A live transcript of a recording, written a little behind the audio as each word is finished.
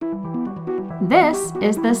This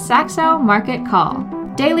is the Saxo Market Call,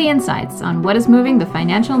 daily insights on what is moving the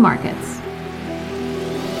financial markets.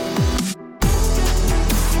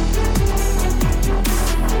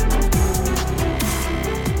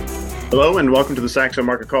 Hello and welcome to the Saxo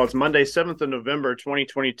Market Call. It's Monday, 7th of November,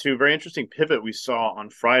 2022. Very interesting pivot we saw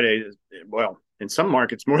on Friday. Well, in some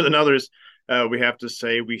markets more than others, we have to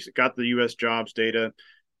say. We got the U.S. jobs data.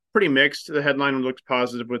 Pretty mixed. The headline looked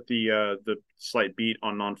positive with the slight beat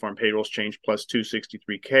on non-farm payrolls change plus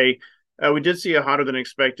 263K. We did see a hotter than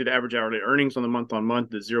expected average hourly earnings on the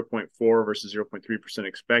month-on-month at 0.4 versus 0.3%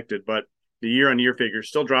 expected, but the year-on-year figure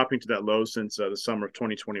still dropping to that low since the summer of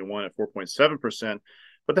 2021 at 4.7%.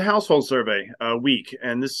 But the household survey, weak,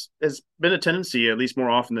 and this has been a tendency, at least more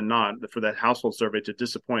often than not, for that household survey to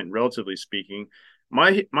disappoint, relatively speaking.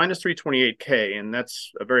 Minus 328K, and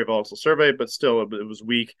that's a very volatile survey, but still it was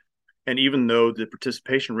weak. And even though the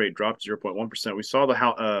participation rate dropped 0.1%, we saw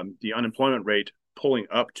the unemployment rate pulling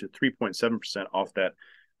up to 3.7% off that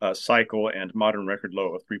cycle and modern record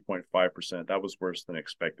low of 3.5%. That was worse than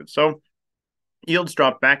expected. So yields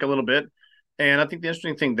dropped back a little bit. And I think the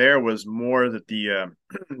interesting thing there was more that the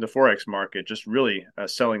Forex market just really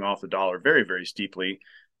selling off the dollar very, very steeply.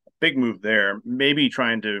 Big move there, maybe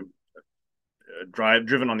trying to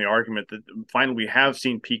driven on the argument that finally we have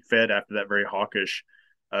seen peak Fed after that very hawkish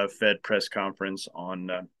Fed press conference on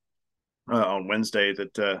Wednesday.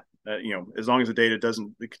 That as long as the data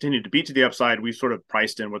doesn't continue to beat to the upside, we sort of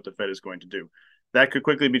priced in what the Fed is going to do. That could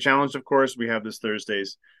quickly be challenged, of course. We have this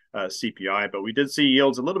Thursday's CPI, but we did see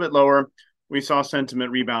yields a little bit lower. We saw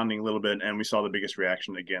sentiment rebounding a little bit, and we saw the biggest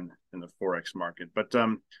reaction again in the Forex market. But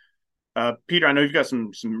Peter, I know you've got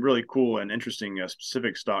some really cool and interesting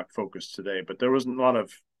specific stock focus today, but there wasn't a lot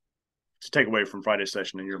of to take away from Friday's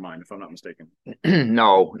session in your mind, if I'm not mistaken.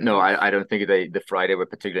 No, I don't think the Friday were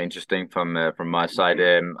particularly interesting from my side.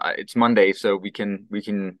 It's Monday, so we can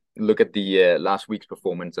look at the last week's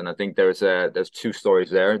performance, and I think there's two stories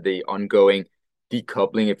there: the ongoing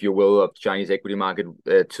decoupling, if you will, of the Chinese equity market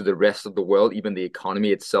to the rest of the world, even the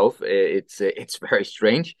economy itself. It's very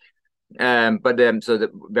strange. So the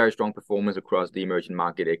very strong performance across the emerging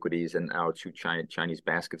market equities and our two Chinese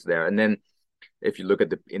baskets there. And then if you look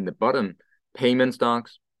at in the bottom, payment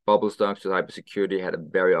stocks, bubble stocks, cybersecurity had a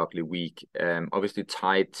very ugly week. Obviously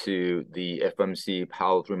tied to the FOMC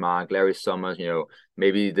Powell's remark, Larry Summers,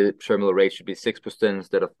 maybe the terminal rate should be 6%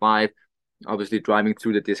 instead of 5%. Obviously driving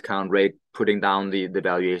through the discount rate, putting down the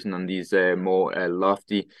valuation on these more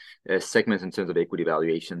lofty segments in terms of equity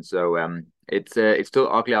valuation. So it's still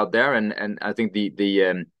ugly out there, and I think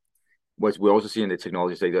the what we also see in the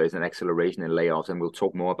technology sector is an acceleration in layoffs, and we'll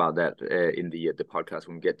talk more about that in the podcast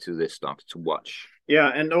when we get to the stocks to watch. Yeah,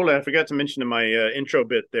 and Ole, I forgot to mention in my intro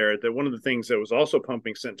bit there that one of the things that was also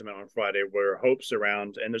pumping sentiment on Friday were hopes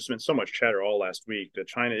around, and there's been so much chatter all last week, that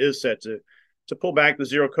China is set to pull back the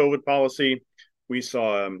zero COVID policy. We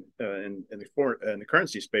saw in the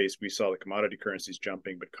currency space, we saw the commodity currencies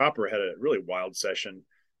jumping, but copper had a really wild session.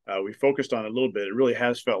 We focused on it a little bit. It really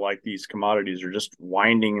has felt like these commodities are just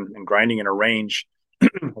winding and grinding in a range,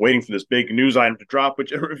 waiting for this big news item to drop,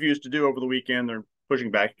 which it refused to do over the weekend. They're pushing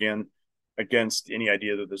back again against any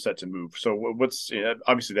idea that they're set to move. So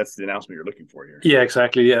obviously that's the announcement you're looking for here. Yeah,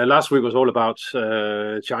 exactly. Yeah, last week was all about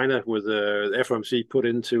China with the FOMC put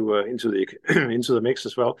into the mix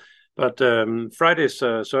as well. But Friday's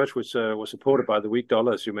surge, which was supported by the weak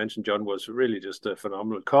dollar, as you mentioned, John, was really just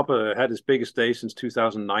phenomenal. Copper had its biggest day since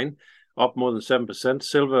 2009, up more than 7%.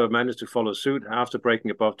 Silver managed to follow suit after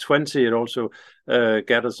breaking above 20. It also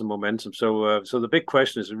gathered some momentum. So the big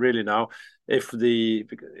question is really now if the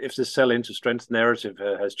sell into strength narrative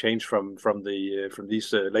has changed from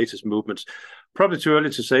these latest movements. Probably too early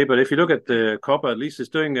to say, but if you look at the copper, at least it's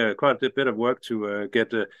doing quite a bit of work to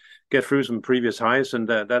get through some previous highs, and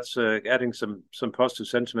that's adding some positive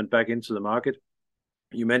sentiment back into the market.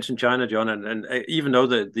 You mentioned China, John, and even though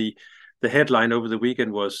the headline over the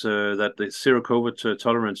weekend was that the zero COVID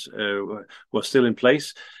tolerance was still in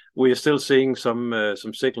place, we are still seeing some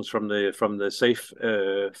signals from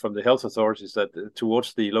the health authorities that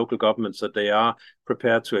towards the local governments that they are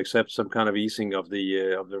prepared to accept some kind of easing of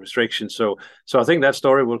the restrictions. So I think that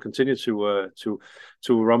story will continue to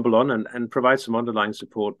rumble on and provide some underlying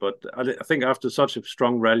support. But I think after such a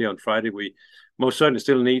strong rally on Friday, we most certainly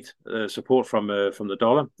still need support from the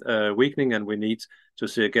dollar weakening, and we need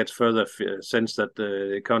to get further sense that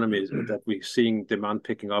the economy that we're seeing demand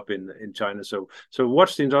picking up in China. So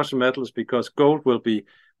watch the industrial metals, because gold will be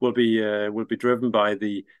driven by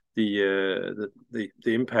the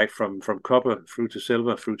impact from copper through to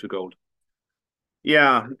silver through to gold.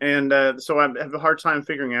 Yeah, and so I have a hard time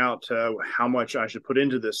figuring out how much I should put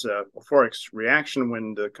into this forex reaction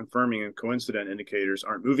when the confirming and coincident indicators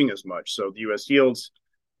aren't moving as much. So the U.S. yields,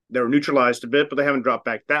 they were neutralized a bit, but they haven't dropped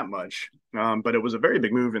back that much. But it was a very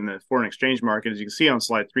big move in the foreign exchange market. As you can see on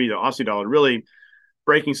slide 3, the Aussie dollar really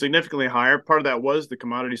breaking significantly higher. Part of that was the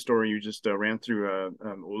commodity story you just ran through,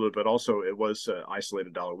 Ula, but also it was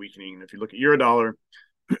isolated dollar weakening. And if you look at euro dollar,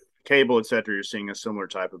 cable, et cetera, you're seeing a similar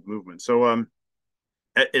type of movement. So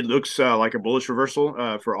it looks like a bullish reversal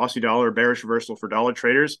for Aussie dollar, bearish reversal for dollar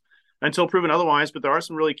traders until proven otherwise. But there are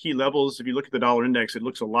some really key levels. If you look at the dollar index, it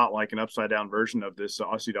looks a lot like an upside down version of this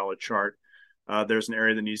Aussie dollar chart. There's an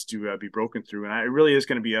area that needs to be broken through. And it really is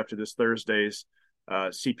going to be up to this Thursday's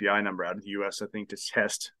CPI number out of the US, I think, to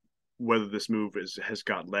test whether this move has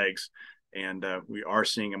got legs. And we are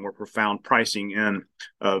seeing a more profound pricing in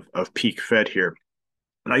of peak Fed here.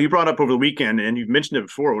 Now, you brought up over the weekend, and you've mentioned it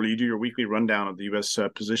before, will you do your weekly rundown of the U.S.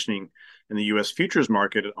 Positioning in the U.S. futures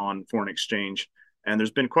market on foreign exchange? And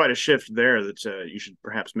there's been quite a shift there that you should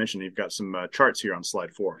perhaps mention. You've got some charts here on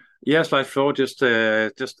slide 4. Yeah, slide 4 just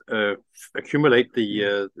accumulate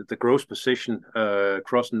the gross position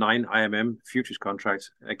across 9 IMM futures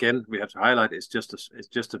contracts. Again, we have to highlight it's just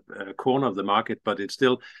a corner of the market, but it's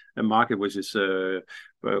still a market which is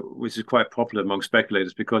quite popular among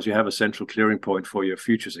speculators because you have a central clearing point for your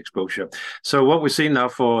futures exposure. So what we've seen now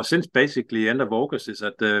since basically end of August is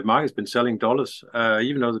that the market's been selling dollars,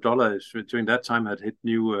 even though the dollar during that time had hit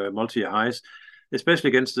new multi-year highs.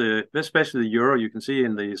 Especially the euro. You can see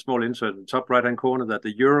in the small insert in the top right-hand corner that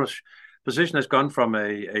the euro position has gone from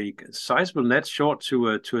a sizable net short to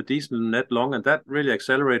a decent net long, and that really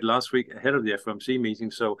accelerated last week ahead of the FOMC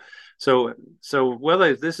meeting. So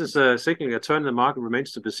whether this is signaling a turn in the market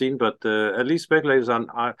remains to be seen, but at least speculators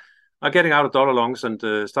are getting out of dollar longs and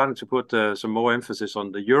starting to put some more emphasis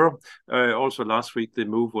on the euro. Also, last week the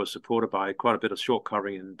move was supported by quite a bit of short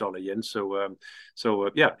covering in dollar yen. So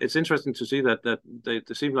yeah, it's interesting to see that they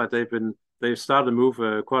seem like they've started to move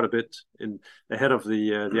quite a bit ahead of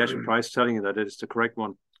the actual price, telling you that it is the correct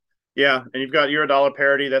one. Yeah, and you've got euro dollar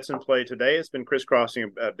parity that's in play today. It's been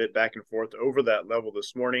crisscrossing a bit back and forth over that level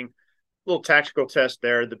this morning. Little tactical test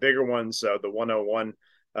there. The bigger ones, the 101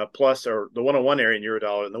 plus, or the 101 area in euro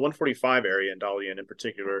dollar, and the 145 area in dollar yen in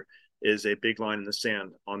particular is a big line in the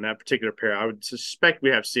sand on that particular pair. I would suspect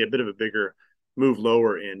we have to see a bit of a bigger move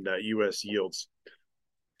lower in U.S. yields.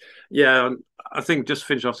 Yeah, I think just to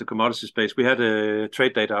finish off the commodity space, we had a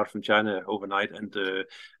trade data out from China overnight,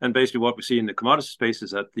 and basically what we see in the commodity space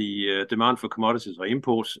is that the demand for commodities or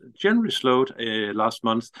imports generally slowed last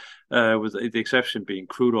month, with the exception being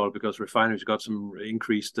crude oil, because refineries got some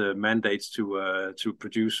increased mandates to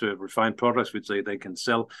produce refined products which they can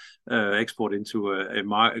sell, export into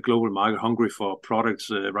a global market hungry for products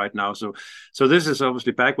right now. So this is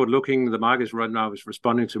obviously backward looking. The market right now is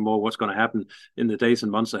responding to more what's going to happen in the days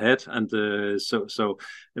and months ahead, and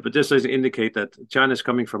but this does indicate that China is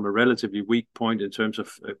coming from a relatively weak point in terms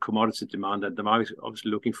of commodity demand, and the market is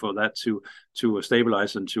obviously looking for that to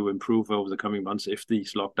stabilize and to improve over the coming months if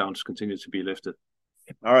these lockdowns continue to be lifted.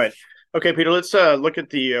 All right, okay, Peter. Let's look at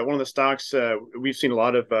the one of the stocks we've seen a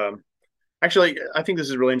lot of. Actually, I think this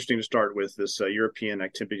is really interesting to start with this European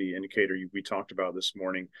activity indicator we talked about this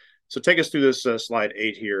morning. So take us through this slide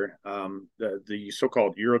 8 here, the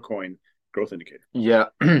so-called Eurocoin growth indicator. Yeah,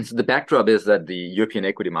 so the backdrop is that the European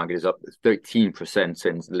equity market is up 13%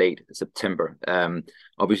 since late September.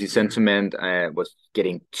 Obviously, sentiment was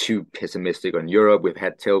getting too pessimistic on Europe. We've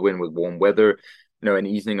had tailwind with warm weather, an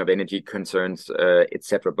easing of energy concerns,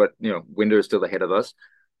 etc. But winter is still ahead of us.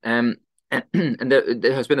 And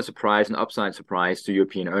there has been a surprise, an upside surprise to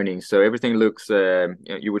European earnings. So everything looks,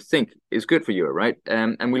 you would think, is good for Europe, right?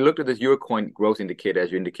 And we looked at this Eurocoin growth indicator,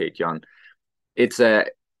 as you indicate, John. It's a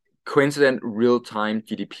coincident real-time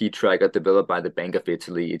GDP tracker developed by the Bank of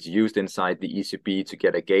Italy. It's used inside the ECB to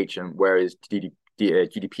get a gauge on where is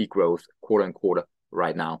GDP growth quarter on quarter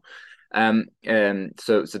right now. So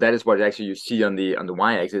that is what actually you see on the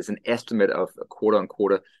y-axis, an estimate of quarter on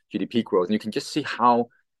quarter GDP growth, and you can just see how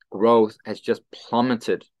growth has just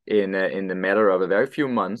plummeted in the matter of a very few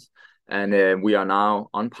months. And we are now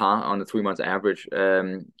on par on the 3 months average,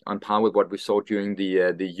 on par with what we saw during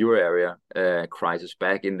the euro area crisis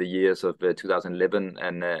back in the years of 2011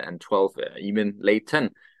 and 12, even late 10.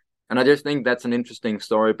 And I just think that's an interesting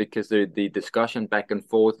story because the discussion back and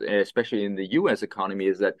forth, especially in the US economy,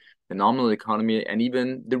 is that the nominal economy and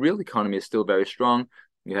even the real economy is still very strong.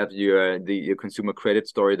 You have your consumer credit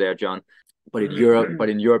story there, John. But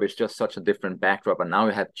in Europe, it's just such a different backdrop. And now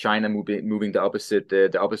we have China moving the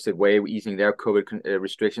opposite way, easing their COVID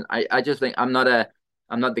restrictions. I just think I'm not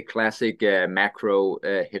I'm not the classic macro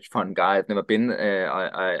hedge fund guy. I've never been.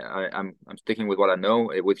 I'm sticking with what I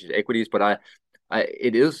know, which is equities. But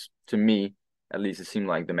it is, to me, at least it seemed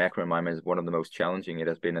like the macro environment is one of the most challenging it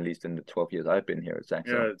has been, at least in the 12 years I've been here at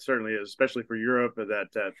Saxo. Yeah, it certainly is, especially for Europe.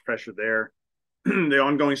 That pressure there, the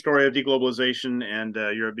ongoing story of deglobalization and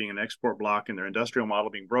Europe being an export bloc and their industrial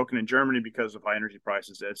model being broken in Germany because of high energy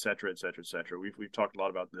prices, et cetera, et cetera, et cetera. We've talked a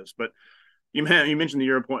lot about this, but you mentioned the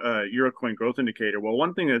Eurocoin growth indicator. Well,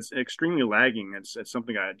 one thing that's extremely lagging, it's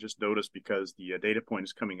something I just noticed because the data point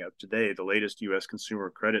is coming up today, the latest U.S. consumer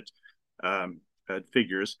credit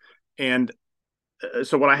figures. And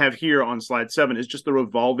so what I have here on slide 7 is just the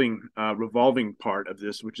revolving part of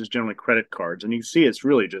this, which is generally credit cards. And you can see it's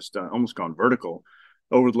really just almost gone vertical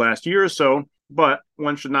over the last year or so. But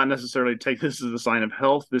one should not necessarily take this as a sign of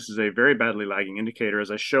health. This is a very badly lagging indicator,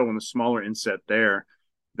 as I show on the smaller inset there.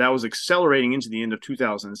 That was accelerating into the end of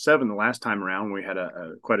 2007, the last time around when we had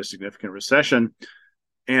quite a significant recession.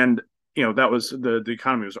 And, that was the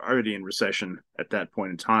economy was already in recession at that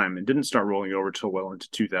point in time and didn't start rolling over till well into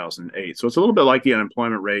 2008. So it's a little bit like the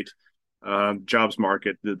unemployment rate, jobs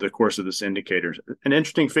market, the course of this indicator. An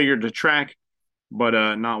interesting figure to track, but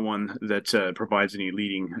not one that provides any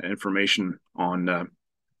leading information on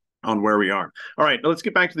where we are. All right, let's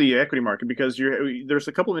get back to the equity market because there's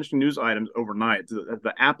a couple of interesting news items overnight.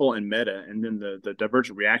 The Apple and Meta, and then the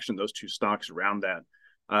divergent reaction of those two stocks around that.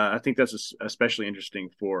 I think that's especially interesting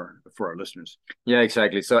for our listeners. Yeah,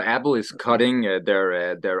 exactly. So Apple is cutting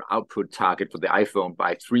their output target for the iPhone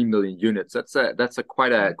by 3 million units. That's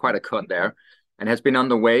quite a cut there, and has been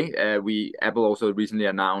underway. Apple also recently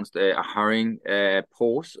announced a hiring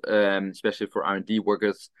pause, especially for R&D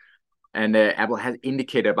workers. And Apple has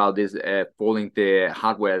indicated about this falling demand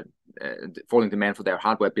for their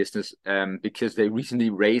hardware business because they recently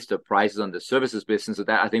raised the prices on the services business. So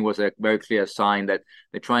that I think was a very clear sign that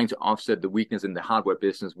they're trying to offset the weakness in the hardware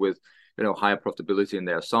business with higher profitability in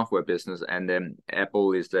their software business. And then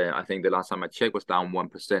Apple is I think the last time I checked was down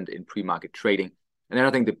 1% in pre-market trading. And then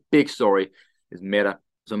I think the big story is Meta.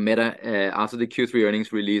 So Meta, after the Q3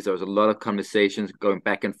 earnings release, there was a lot of conversations going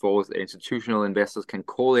back and forth. Institutional investors can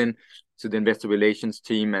call in to the investor relations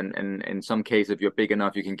team, and in some cases, if you're big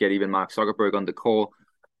enough, you can get even Mark Zuckerberg on the call.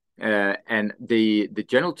 And the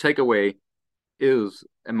general takeaway is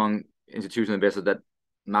among institutional investors that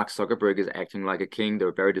Mark Zuckerberg is acting like a king.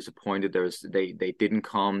 They're very disappointed. They didn't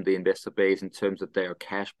calm the investor base in terms of their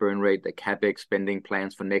cash burn rate, their capex spending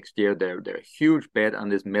plans for next year. They're a huge bet on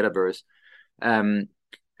this metaverse.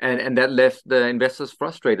 And that left the investors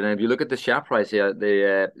frustrated. And if you look at the share price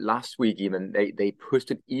here, last week even they pushed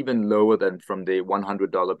it even lower than from the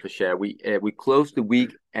 $100 per share. We closed the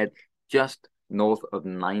week at just north of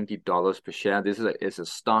 $90 per share. This is a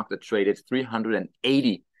stock that traded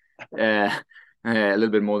 380 a little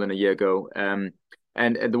bit more than a year ago. And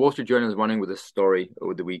the Wall Street Journal is running with a story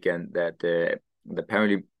over the weekend that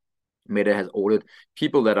apparently Meta has ordered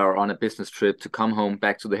people that are on a business trip to come home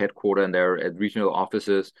back to the headquarters and their regional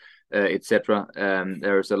offices, etc.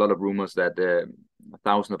 There's a lot of rumors that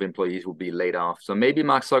 1,000 of employees will be laid off. So maybe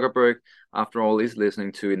Mark Zuckerberg, after all, is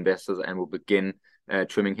listening to investors and will begin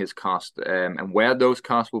trimming his cost. And where those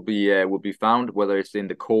costs will be found, whether it's in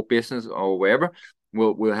the core business or wherever,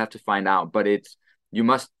 we'll have to find out. But you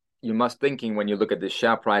must thinking when you look at the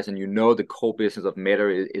share price and the core business of Meta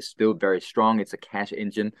is still very strong. It's a cash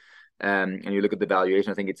engine. And you look at the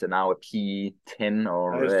valuation, I think it's now a P10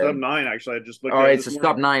 or it's sub 9 actually. I just looked. Oh, it's a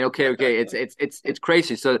sub 9. Okay. It's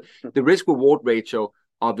crazy. So the risk reward ratio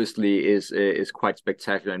obviously is quite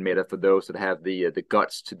spectacular in Meta for those that have the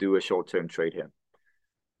guts to do a short term trade here.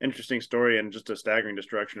 Interesting story and just a staggering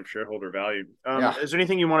destruction of shareholder value. Is there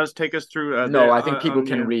anything you want to take us through? No, I think people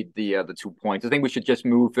can read the 2 points. I think we should just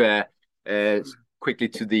move quickly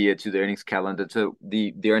to the earnings calendar. So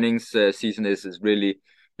the earnings season is really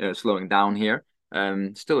slowing down here.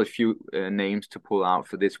 Still a few names to pull out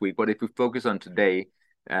for this week, but if we focus on today,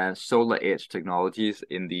 SolarEdge Technologies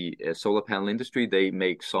in the solar panel industry, they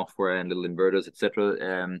make software and little inverters,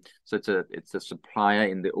 etc. So it's a supplier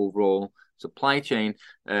in the overall supply chain,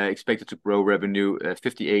 expected to grow revenue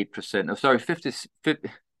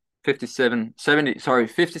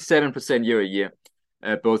 57% year a year,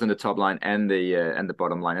 both in the top line and the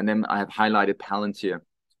bottom line. And then I have highlighted Palantir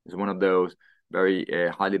as one of those very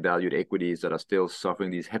highly valued equities that are still suffering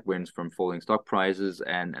these headwinds from falling stock prices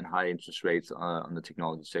and high interest rates on the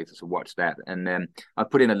technology sector. So watch that. And then I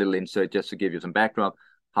put in a little insert just to give you some backdrop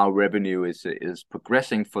how revenue is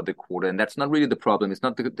progressing for the quarter. And that's not really the problem. It's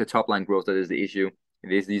not the top line growth that is the issue.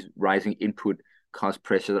 It is these rising input cost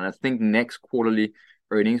pressures. And I think next quarterly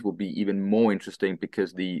earnings will be even more interesting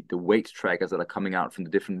because the wage trackers that are coming out from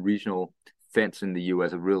the different regional Feds in the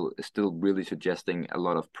US are still really suggesting a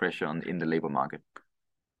lot of pressure in the labor market.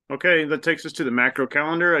 Okay, that takes us to the macro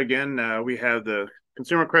calendar. Again, we have the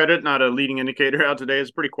consumer credit, not a leading indicator out today. It's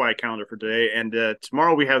a pretty quiet calendar for today. And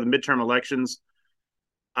tomorrow we have the midterm elections.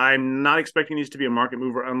 I'm not expecting these to be a market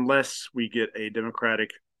mover unless we get a Democratic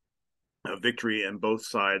victory in both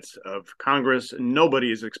sides of Congress.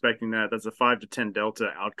 Nobody is expecting that. That's a 5 to 10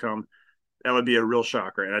 delta outcome. That would be a real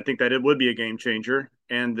shocker. And I think that it would be a game changer.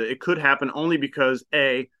 And it could happen only because,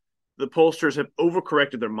 A, the pollsters have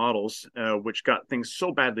overcorrected their models, which got things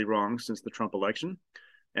so badly wrong since the Trump election.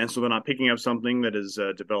 And so they're not picking up something that has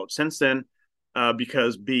developed since then,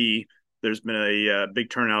 because B, there's been a big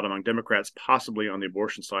turnout among Democrats, possibly on the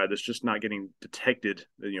abortion side, that's just not getting detected.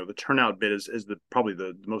 The turnout bit is probably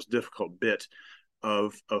the most difficult bit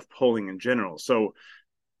of polling in general. So,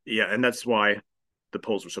 yeah, and that's why the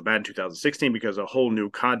polls were so bad in 2016, because a whole new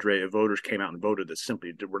cadre of voters came out and voted that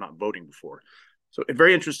simply were not voting before. So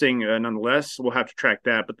very interesting nonetheless. We'll have to track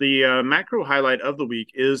that. But the macro highlight of the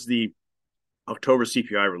week is the October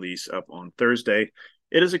CPI release up on Thursday.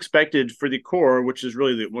 It is expected for the core, which is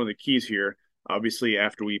really one of the keys here, obviously,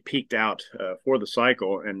 after we peaked out for the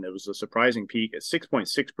cycle, and it was a surprising peak at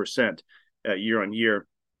 6.6% year on year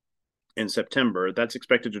in September. That's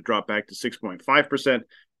expected to drop back to 6.5%.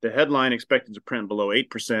 The headline expected to print below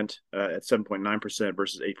 8% at 7.9%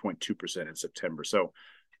 versus 8.2% in September. So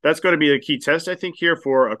that's going to be a key test, I think, here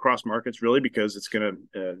for across markets, really, because it's going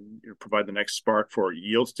to provide the next spark for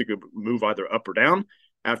yields to move either up or down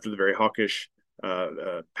after the very hawkish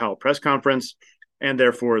Powell press conference, and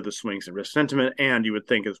therefore the swings in risk sentiment. And you would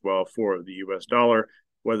think as well for the U.S. dollar,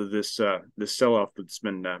 whether this sell-off that's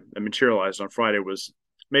been materialized on Friday was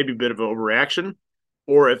maybe a bit of an overreaction,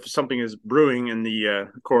 or if something is brewing in the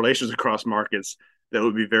correlations across markets that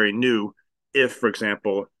would be very new if, for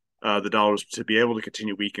example, the dollar was to be able to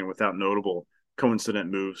continue weakening without notable coincident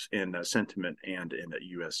moves in sentiment and in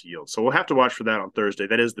U.S. yield. So we'll have to watch for that on Thursday.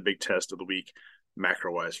 That is the big test of the week,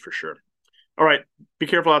 macro-wise, for sure. All right, be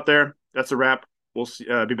careful out there. That's a wrap. We'll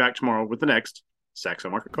be back tomorrow with the next Saxo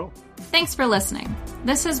Market Call. Thanks for listening.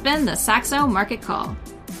 This has been the Saxo Market Call.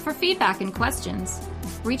 For feedback and questions,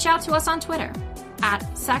 reach out to us on Twitter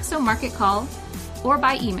 @Saxo Market Call or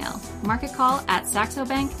by email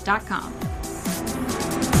marketcall@saxobank.com.